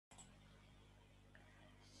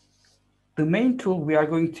The main tool we are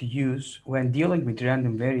going to use when dealing with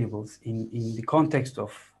random variables in the context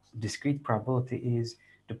of discrete probability is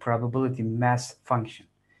the probability mass function.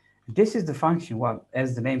 This is the function, well,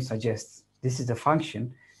 as the name suggests, this is a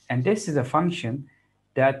function, and this is a function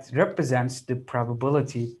that represents the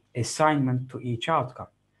probability assignment to each outcome.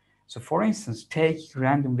 So for instance, take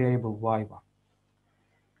random variable y1.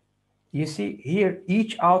 You see here,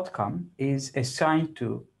 each outcome is assigned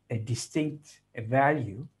to a distinct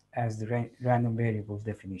value as the random variable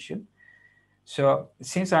definition. So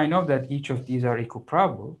since I know that each of these are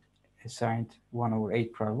equiprobable, assigned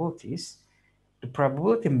 1/8 probabilities, the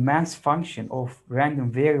probability mass function of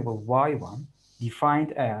random variable y1,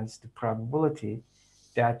 defined as the probability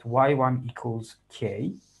that y1 equals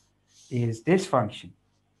k, is this function.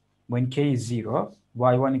 When k is 0,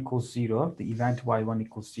 y1 equals 0, the event y1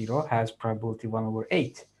 equals 0 has probability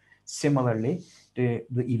 1/8. Similarly, the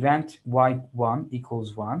event y1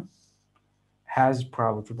 equals 1 has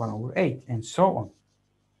probability 1/8, and so on.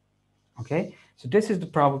 Okay, so this is the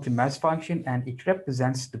probability mass function, and it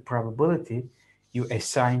represents the probability you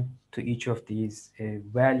assign to each of these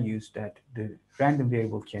values that the random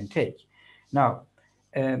variable can take. Now,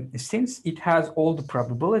 since it has all the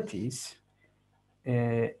probabilities,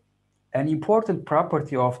 an important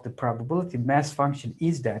property of the probability mass function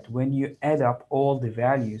is that when you add up all the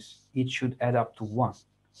values, it should add up to 1.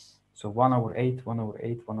 So 1/8,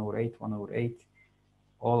 1/8, 1/8, 1/8,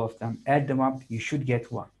 all of them, add them up, you should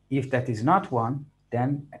get 1. If that is not 1,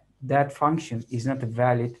 then that function is not a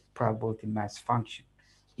valid probability mass function.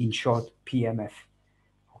 In short, PMF.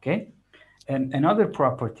 Okay? And another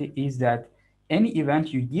property is that any event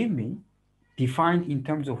you give me, defined in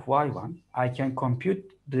terms of y1, I can compute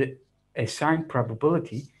the assigned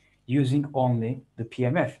probability using only the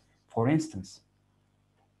PMF. For instance,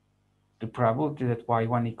 the probability that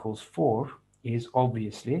y1 equals 4 is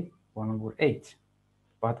obviously 1/8.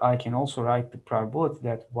 But I can also write the probability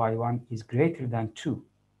that y1 is greater than 2.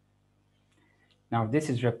 Now this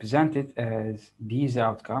is represented as these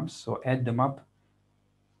outcomes, so add them up,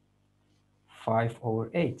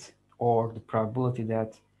 5/8, or the probability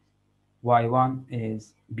that y1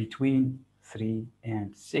 is between 3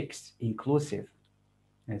 and 6 inclusive.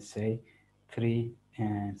 Let's say 3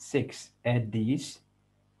 and 6. Add these,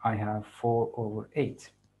 I have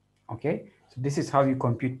 4/8. Okay, so this is how you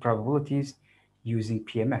compute probabilities using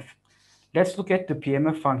PMF. Let's look at the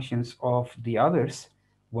PMF functions of the others,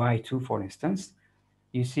 y2 for instance.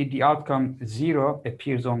 You see the outcome 0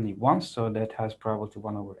 appears only once, so that has probability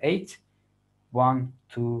 1/8. 1,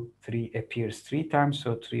 2, 3 appears 3 times,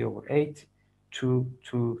 so 3/8. 2,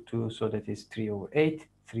 2, 2, so that is 3/8.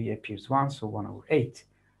 3 appears once, so 1/8.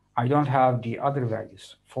 I don't have the other values,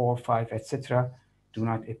 4, 5, etc. do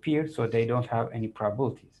not appear, so they don't have any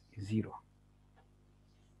probabilities, 0.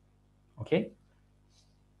 Okay?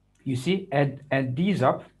 You see, add these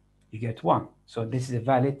up, you get 1. So this is a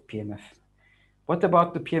valid PMF. What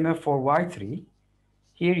about the PMF for y3?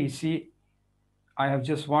 Here you see I have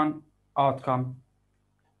just one outcome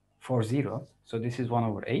for 0. So this is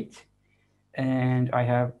 1/8. And I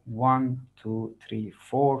have 1, 2, 3,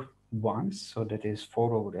 4 ones. So that is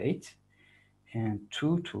 4/8. And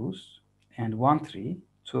 2 2s. And 1 3,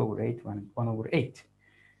 2/8, 1/8.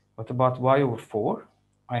 What about y/4?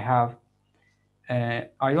 I have,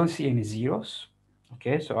 I don't see any zeros.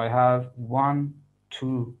 Okay, so I have 1,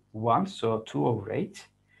 2, 1, so 2/8.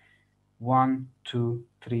 1, 2,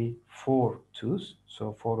 3, 4 2s,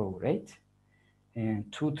 so 4/8.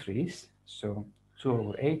 And 2 3s, so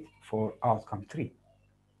 2/8 for outcome 3.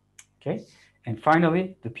 Okay, and finally,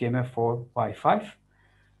 the PMF for y5.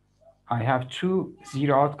 I have 2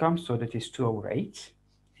 0 outcomes, so that is 2/8.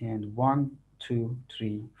 And 1, 2,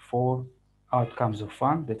 3, 4 outcomes of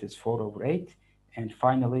 1, that is 4/8. And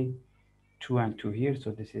finally, 2 and 2 here,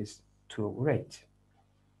 so this is 2/8.